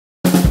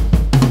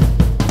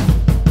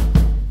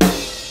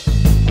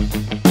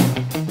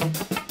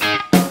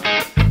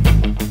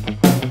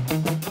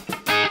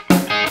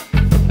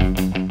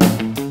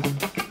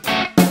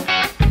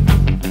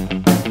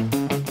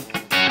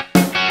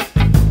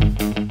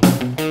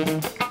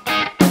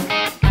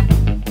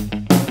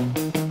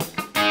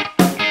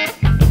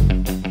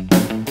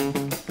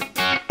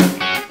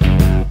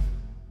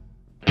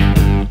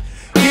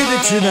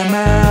a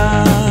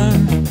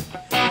man,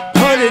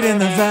 put it in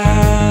the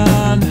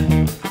van,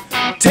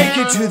 take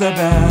it to the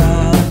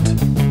band,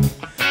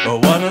 or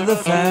one of the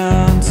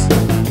fans.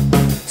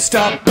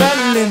 Stop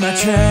rattling my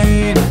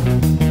chain,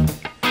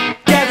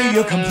 gather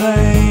your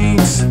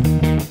complaints,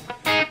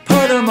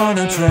 put them on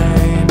a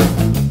train,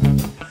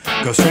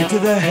 go straight to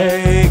The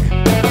Hague.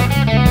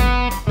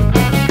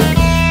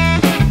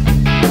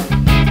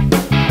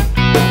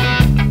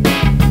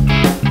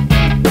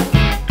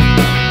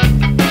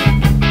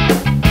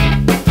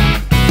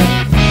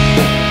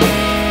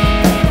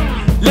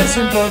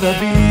 Listen for the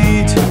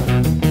beat,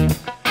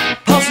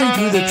 pulsing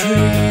through the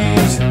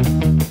trees,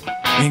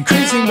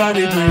 increasing by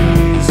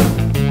degrees.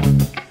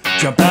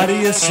 Jump out of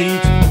your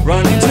seat,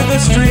 run into the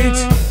street,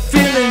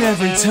 feeling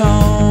every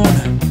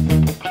tone,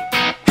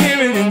 hear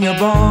it in your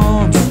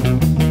bones,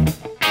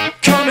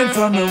 coming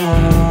from the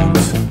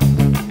wombs,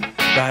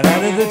 right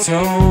out of the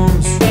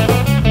tones.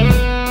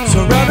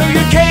 So rattle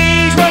your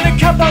cage, run a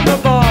cup on the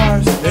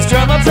bars, let's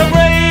drum up some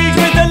rage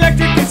with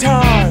electric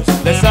guitars.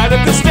 Let's light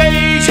up the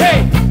stage,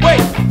 hey,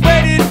 wait,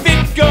 where did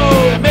Fit go?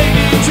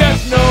 Maybe Jeff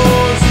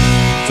knows.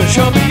 So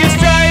show me your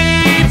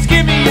stripes,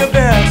 give me your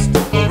best.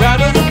 We'll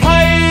rattle the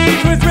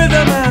pipes with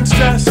rhythm and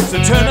stress.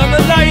 So turn on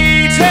the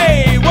lights,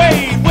 hey,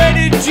 wait, where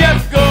did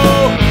Jeff go?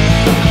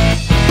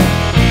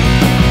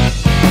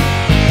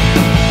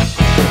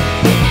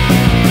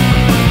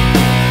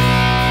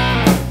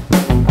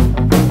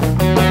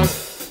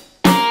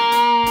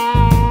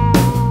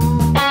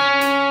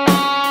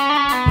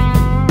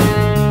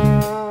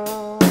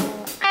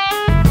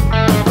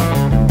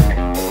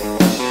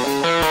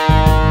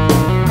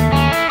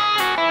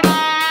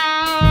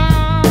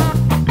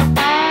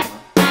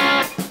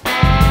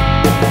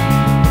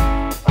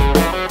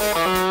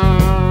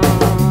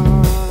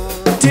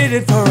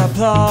 Did it for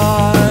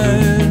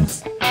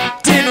applause,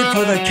 did it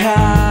for the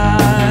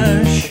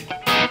cash,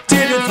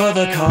 did it for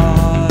the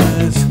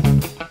cause,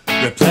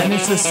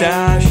 replenish the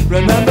stash,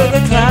 remember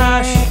the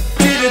clash.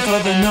 Did it for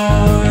the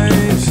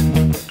noise,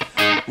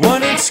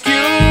 one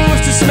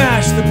excuse to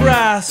smash the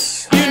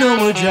brass. You know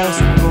we're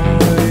just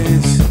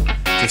boys,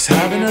 just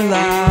having a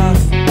laugh.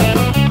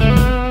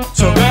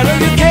 So rattle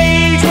your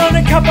cage, run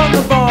a cup on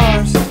the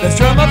bars, let's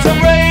drum up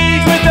some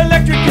rage with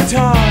electric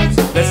guitars.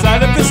 Let's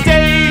light up the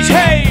stage,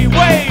 hey,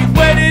 wait,